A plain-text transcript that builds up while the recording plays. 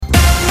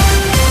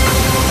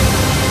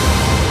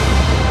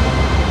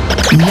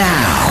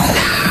Now,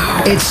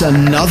 it's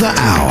another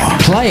hour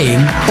playing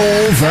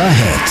all the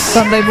hits.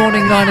 Sunday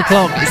morning, 9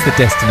 o'clock, it's the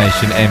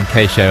Destination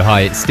MK Show.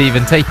 Hi, it's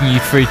Stephen taking you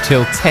through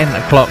till 10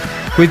 o'clock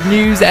with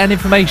news and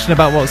information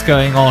about what's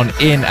going on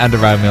in and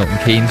around Milton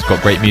Keynes.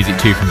 Got great music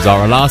too from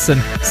Zara Larsson,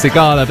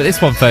 Sigala, but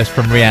this one first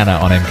from Rihanna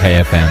on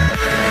MKFM.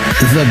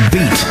 The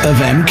beat of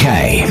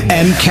MKFM.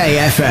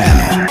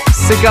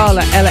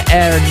 Sigala, Ella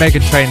Eyre and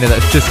Meghan Trainor,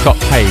 that's just got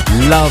paid.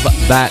 Love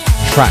that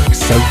track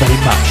so very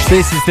much.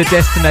 This is the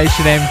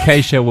Destination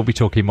MK Show. We'll be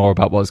talking more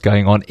about what's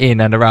going on in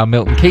and around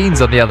Milton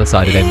Keynes on the other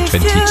side of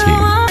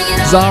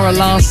M22. Zara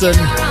Larsson,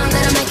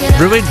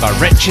 Ruined My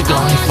Wretched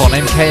Life on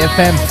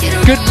MKFM.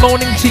 Good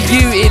morning to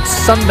you. It's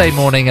Sunday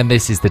morning and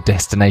this is the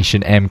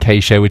Destination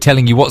MK Show. We're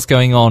telling you what's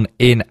going on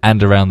in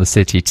and around the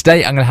city.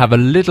 Today I'm going to have a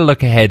little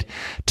look ahead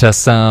to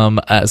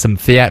some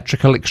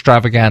theatrical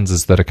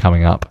extravaganzas that are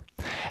coming up.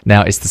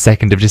 Now, it's the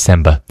 2nd of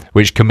December,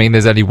 which can mean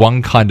there's only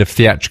one kind of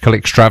theatrical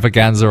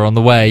extravaganza on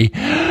the way.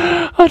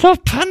 I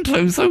love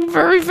Panto so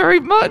very, very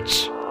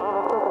much.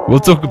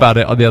 We'll talk about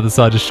it on the other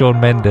side of Shawn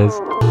Mendes.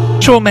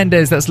 Shawn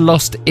Mendes, that's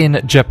Lost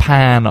in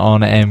Japan on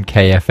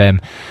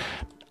MKFM.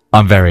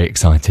 I'm very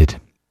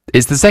excited.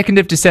 It's the 2nd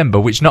of December,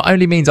 which not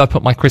only means I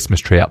put my Christmas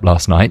tree up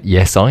last night.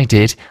 Yes, I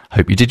did.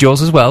 Hope you did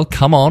yours as well.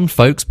 Come on,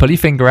 folks, pull your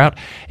finger out.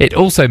 It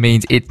also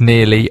means it's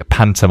nearly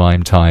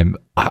pantomime time.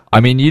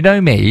 I mean, you know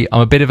me,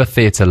 I'm a bit of a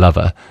theatre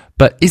lover,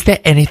 but is there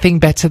anything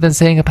better than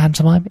seeing a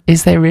pantomime?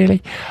 Is there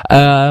really?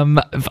 I'm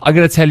going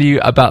to tell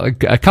you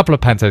about a couple of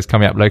pantos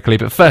coming up locally,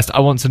 but first I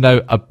want to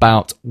know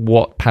about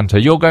what panto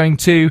you're going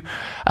to.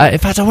 In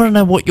fact, I want to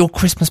know what your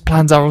Christmas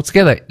plans are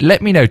altogether.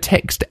 Let me know.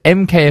 Text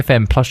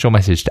MKFM plus your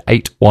message to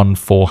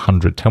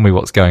 81400. Tell me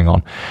what's going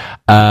on.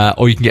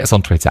 Or you can get us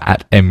on Twitter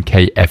at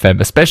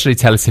MKFM. Especially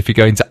tell us if you're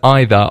going to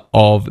either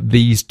of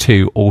these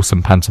two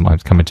awesome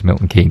pantomimes coming to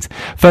Milton Keynes.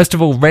 First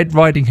of all, Red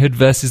Riding Hood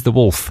versus the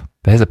Wolf.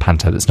 There's a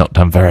panto that's not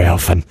done very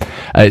often.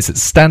 It's at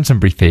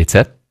Stantonbury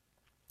Theatre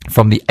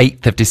from the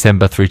 8th of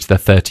December through to the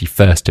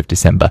 31st of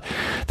December.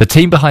 The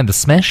team behind the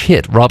smash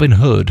hit Robin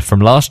Hood from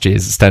last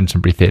year's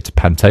Stantonbury Theatre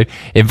panto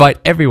invite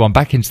everyone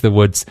back into the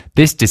woods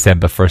this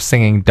December for a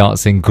singing,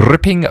 dancing,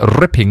 gripping,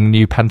 ripping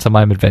new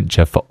pantomime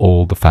adventure for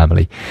all the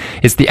family.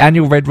 It's the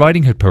annual Red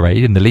Riding Hood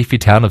parade in the leafy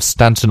town of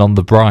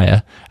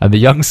Stanton-on-the-Briar, and the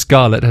young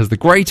Scarlet has the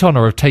great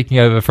honour of taking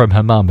over from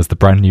her mum as the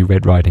brand new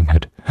Red Riding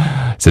Hood.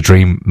 It's a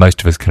dream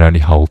most of us can only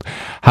hold.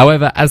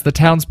 However, as the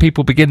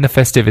townspeople begin the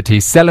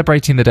festivities,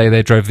 celebrating the day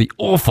they drove the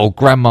awful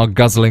grandma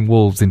guzzling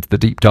wolves into the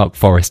deep dark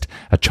forest,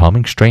 a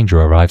charming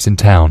stranger arrives in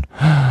town.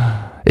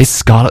 Is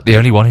Scarlet the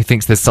only one who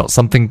thinks there's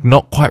something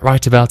not quite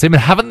right about him?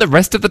 And haven't the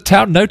rest of the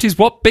town noticed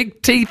what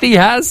big teeth he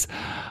has?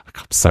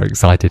 I'm so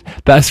excited.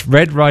 That's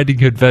Red Riding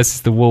Hood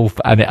versus the Wolf,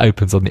 and it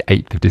opens on the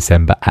 8th of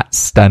December at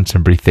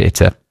Stantonbury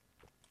Theatre.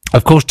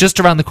 Of course, just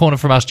around the corner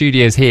from our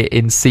studios here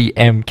in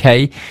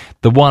CMK,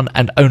 the one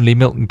and only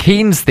Milton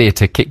Keynes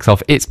Theatre kicks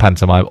off its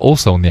pantomime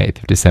also on the 8th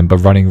of December,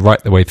 running right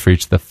the way through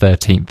to the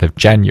 13th of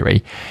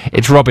January.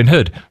 It's Robin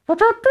Hood.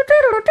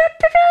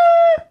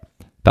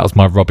 That was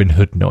my Robin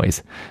Hood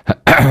noise.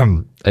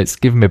 It's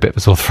giving me a bit of a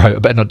sore throat. I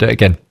better not do it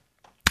again.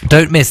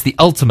 Don't miss the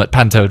ultimate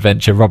panto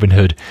adventure, Robin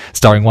Hood,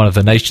 starring one of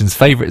the nation's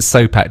favourite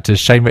soap actors,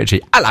 Shane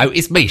Ritchie. Hello,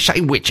 it's me,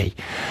 Shane Ritchie.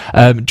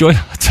 I don't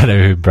know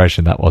who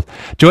impression that was.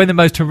 Join the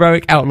most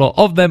heroic outlaw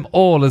of them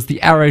all as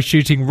the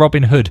arrow-shooting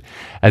Robin Hood,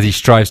 as he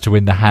strives to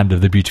win the hand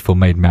of the beautiful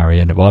Maid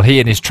Marian, while he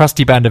and his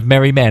trusty band of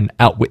merry men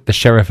outwit the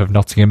Sheriff of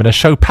Nottingham in a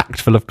show packed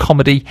full of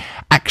comedy,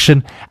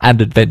 action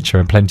and adventure,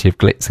 and plenty of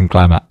glitz and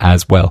glamour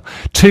as well.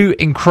 Two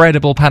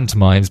incredible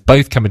pantomimes,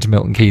 both coming to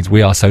Milton Keynes.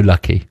 We are so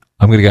lucky.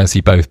 I'm going to go and see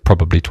both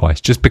probably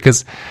twice, just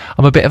because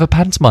I'm a bit of a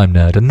pantomime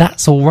nerd, and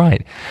that's all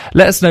right.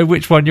 Let us know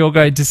which one you're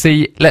going to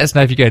see. Let us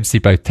know if you're going to see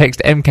both.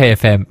 Text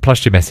MKFM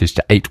plus your message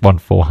to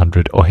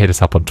 81400 or hit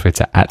us up on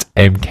Twitter at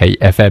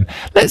MKFM.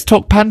 Let's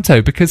talk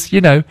panto because, you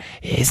know,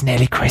 it is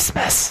nearly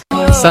Christmas.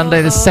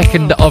 Sunday the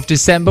 2nd of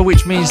December,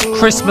 which means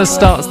Christmas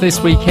starts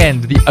this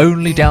weekend. The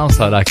only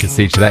downside I can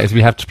see to that is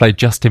we have to play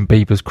Justin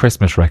Bieber's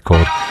Christmas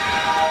record.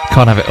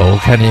 Can't have it all,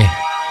 can you?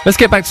 Let's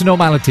get back to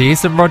normality. Here's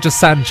some Roger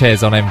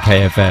Sanchez on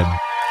MKFM.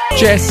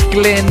 Jess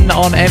Glynn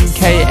on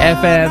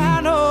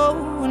MKFM.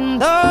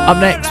 Up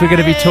next, we're going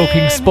to be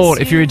talking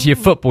sport. If you're into your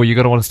football, you're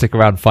going to want to stick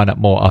around and find out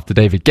more after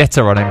David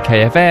Guetta on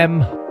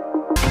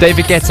MKFM.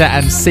 David Guetta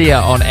and Sia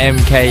on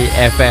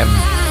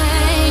MKFM.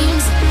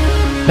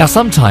 Now,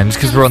 sometimes,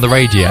 because we're on the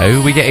radio,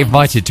 we get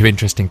invited to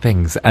interesting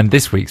things, and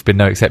this week's been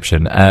no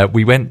exception.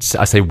 We went,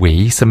 so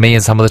me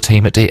and some of the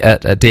team at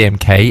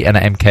DMK and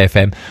at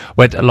MKFM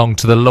went along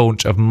to the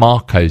launch of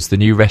Marco's, the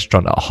new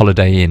restaurant at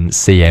Holiday Inn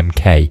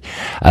CMK.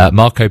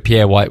 Marco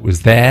Pierre White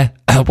was there.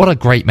 What a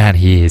great man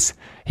he is.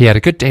 He had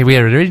a good day. We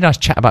had a really nice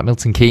chat about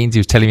Milton Keynes. He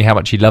was telling me how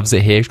much he loves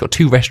it here. He's got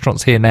 2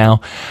 restaurants here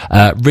now.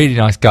 Really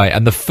nice guy.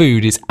 And the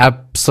food is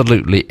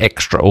absolutely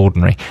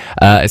extraordinary.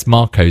 It's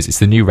Marco's. It's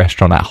the new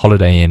restaurant at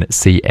Holiday Inn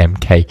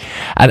CMK.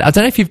 And I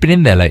don't know if you've been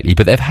in there lately,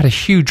 but they've had a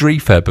huge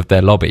refurb of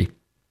their lobby.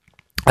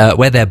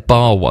 where their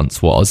bar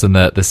once was and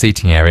the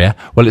seating area.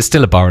 Well, it's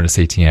still a bar and a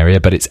seating area,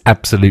 but it's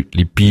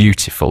absolutely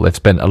beautiful. They've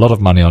spent a lot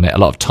of money on it, a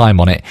lot of time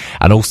on it,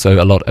 and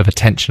also a lot of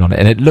attention on it,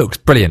 and it looks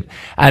brilliant.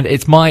 And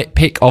it's my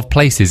pick of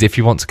places if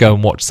you want to go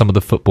and watch some of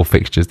the football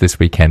fixtures this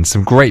weekend.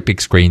 Some great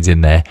big screens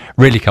in there,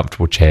 really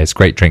comfortable chairs,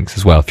 great drinks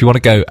as well. If you want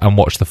to go and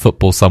watch the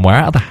football somewhere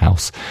out of the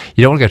house,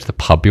 you don't want to go to the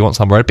pub, you want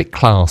somewhere a bit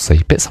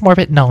classy, somewhere a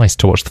bit nice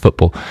to watch the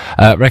football,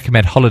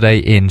 recommend Holiday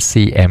Inn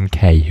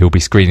CMK, who'll be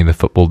screening the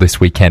football this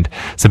weekend.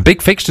 Some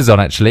big fixtures on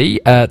actually.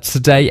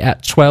 Today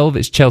at 12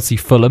 it's Chelsea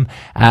Fulham.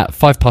 At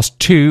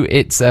 2:05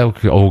 it's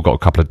got a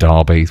couple of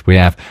derbies we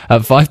have.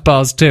 At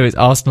 2:05 it's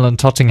Arsenal and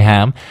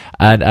Tottenham,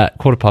 and at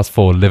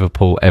 4:15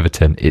 Liverpool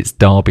Everton. It's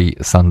Derby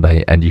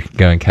Sunday, and you can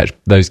go and catch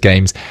those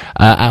games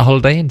at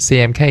Holiday Inn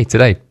CMK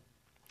today.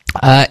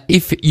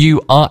 If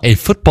you are a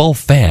football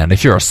fan,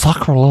 if you're a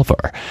soccer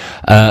lover,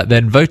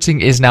 then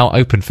voting is now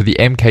open for the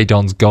MK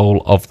Dons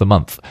Goal of the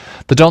Month.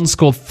 The Dons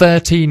scored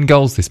 13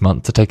 goals this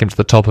month to take them to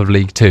the top of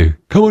League 2.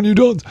 Come on, you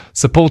Dons!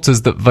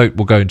 Supporters that vote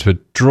will go into a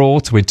draw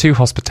to win 2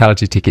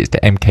 hospitality tickets to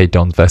MK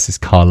Dons versus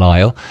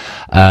Carlisle.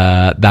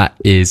 That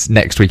is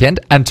next weekend.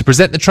 And to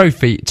present the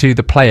trophy to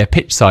the player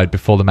pitch side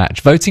before the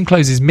match. Voting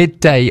closes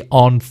midday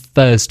on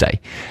Thursday.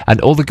 And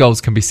all the goals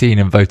can be seen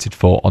and voted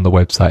for on the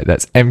website.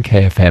 That's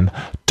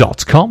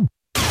mkfm.com.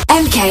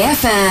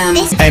 MKFM.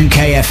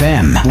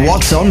 MKFM.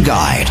 What's on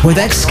Guide with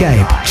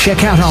Escape.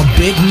 Check out our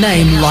big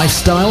name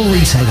lifestyle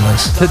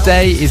retailers.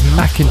 Today is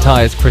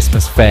McIntyre's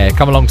Christmas Fair.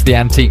 Come along to the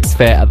Antiques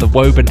Fair at the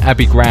Woburn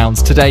Abbey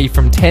grounds today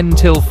from 10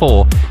 till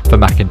 4 for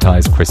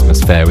McIntyre's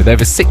Christmas Fair. With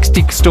over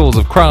 60 stalls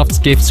of crafts,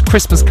 gifts,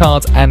 Christmas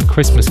cards and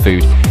Christmas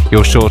food,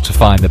 you're sure to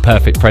find the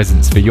perfect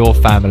presents for your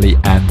family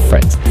and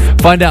friends.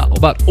 Find out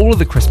about all of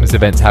the Christmas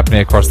events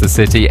happening across the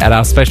city at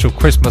our special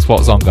Christmas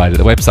What's On Guide at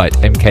the website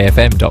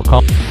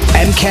mkfm.com.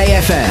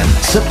 MKFM,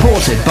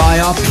 supported by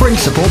our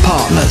principal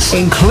partners,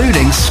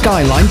 including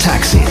Skyline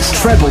Taxis,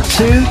 Treble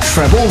 2,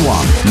 Treble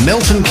 1,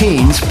 Milton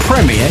Keynes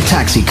Premier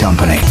Taxi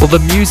Company. Well, the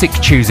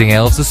music-choosing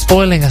elves are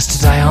spoiling us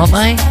today, aren't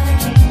they?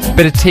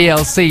 Bit of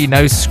TLC,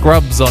 no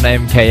scrubs on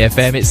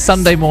MKFM. It's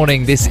Sunday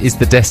morning. This is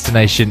the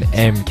Destination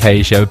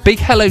MK Show. Big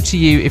hello to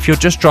you if you're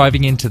just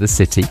driving into the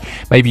city.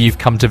 Maybe you've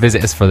come to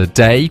visit us for the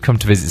day, you've come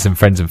to visit some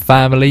friends and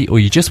family, or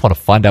you just want to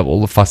find out what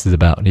all the fuss is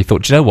about. And you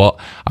thought, you know what?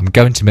 I'm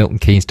going to Milton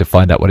Keynes to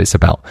find out what it's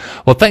about.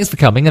 Well, thanks for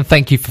coming, and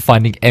thank you for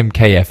finding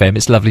MKFM.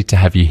 It's lovely to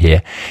have you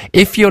here.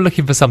 If you're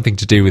looking for something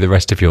to do with the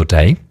rest of your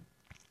day,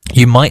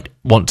 you might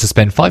want to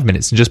spend 5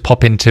 minutes and just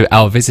pop into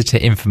our Visitor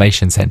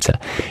Information Centre.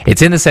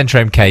 It's in the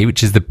Centre MK,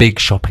 which is the big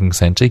shopping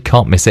centre. You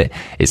can't miss it.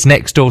 It's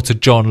next door to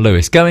John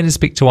Lewis. Go in and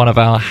speak to one of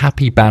our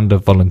happy band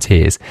of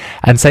volunteers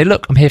and say,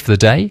 look, I'm here for the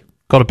day.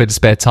 Got a bit of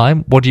spare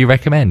time. What do you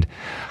recommend?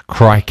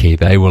 Crikey,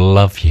 they will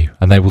love you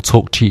and they will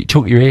talk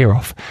your ear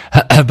off.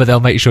 But they'll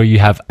make sure you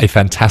have a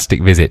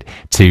fantastic visit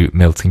to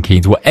Milton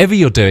Keynes. Whatever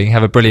you're doing,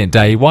 have a brilliant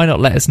day. Why not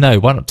let us know?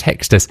 Why not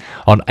text us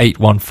on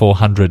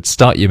 81400?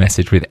 Start your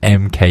message with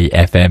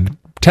MKFM.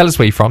 Tell us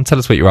where you're from, tell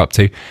us what you're up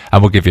to, and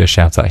we'll give you a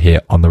shout out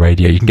here on the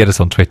radio. You can get us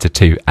on Twitter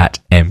too, at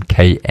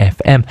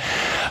MKFM.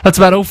 That's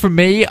about all from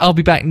me. I'll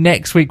be back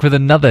next week with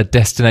another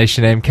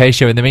Destination MK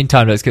show. In the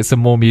meantime, let's get some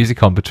more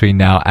music on between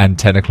now and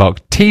 10 o'clock.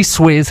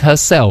 T-Swizz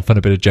herself and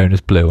a bit of Jonas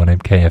Blue on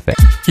MKFM.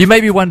 You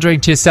may be wondering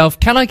to yourself,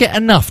 can I get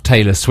enough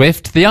Taylor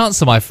Swift? The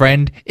answer, my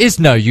friend, is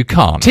no, you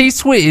can't.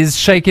 T-Swizz,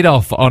 Shake It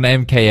Off on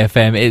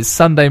MKFM. It's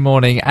Sunday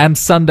morning, and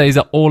Sundays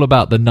are all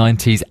about the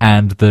 90s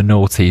and the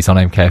noughties on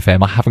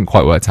MKFM. I haven't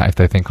quite worked out if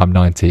they think I'm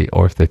 90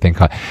 or if they think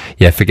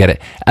forget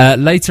it.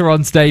 Later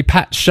on today,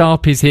 Pat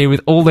Sharp is here with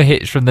all the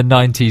hits from the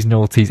 90s,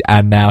 noughties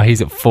and now. He's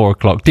at 4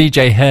 o'clock.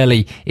 DJ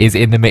Hurley is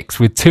in the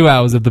mix with 2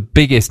 hours of the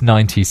biggest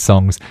 90s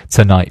songs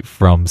tonight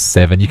from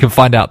 7. You can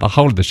find out the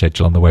whole of the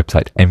schedule on the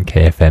website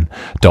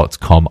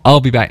mkfm.com. I'll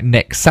be back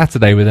next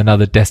Saturday with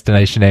another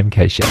Destination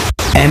MK show.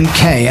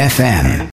 MKFM.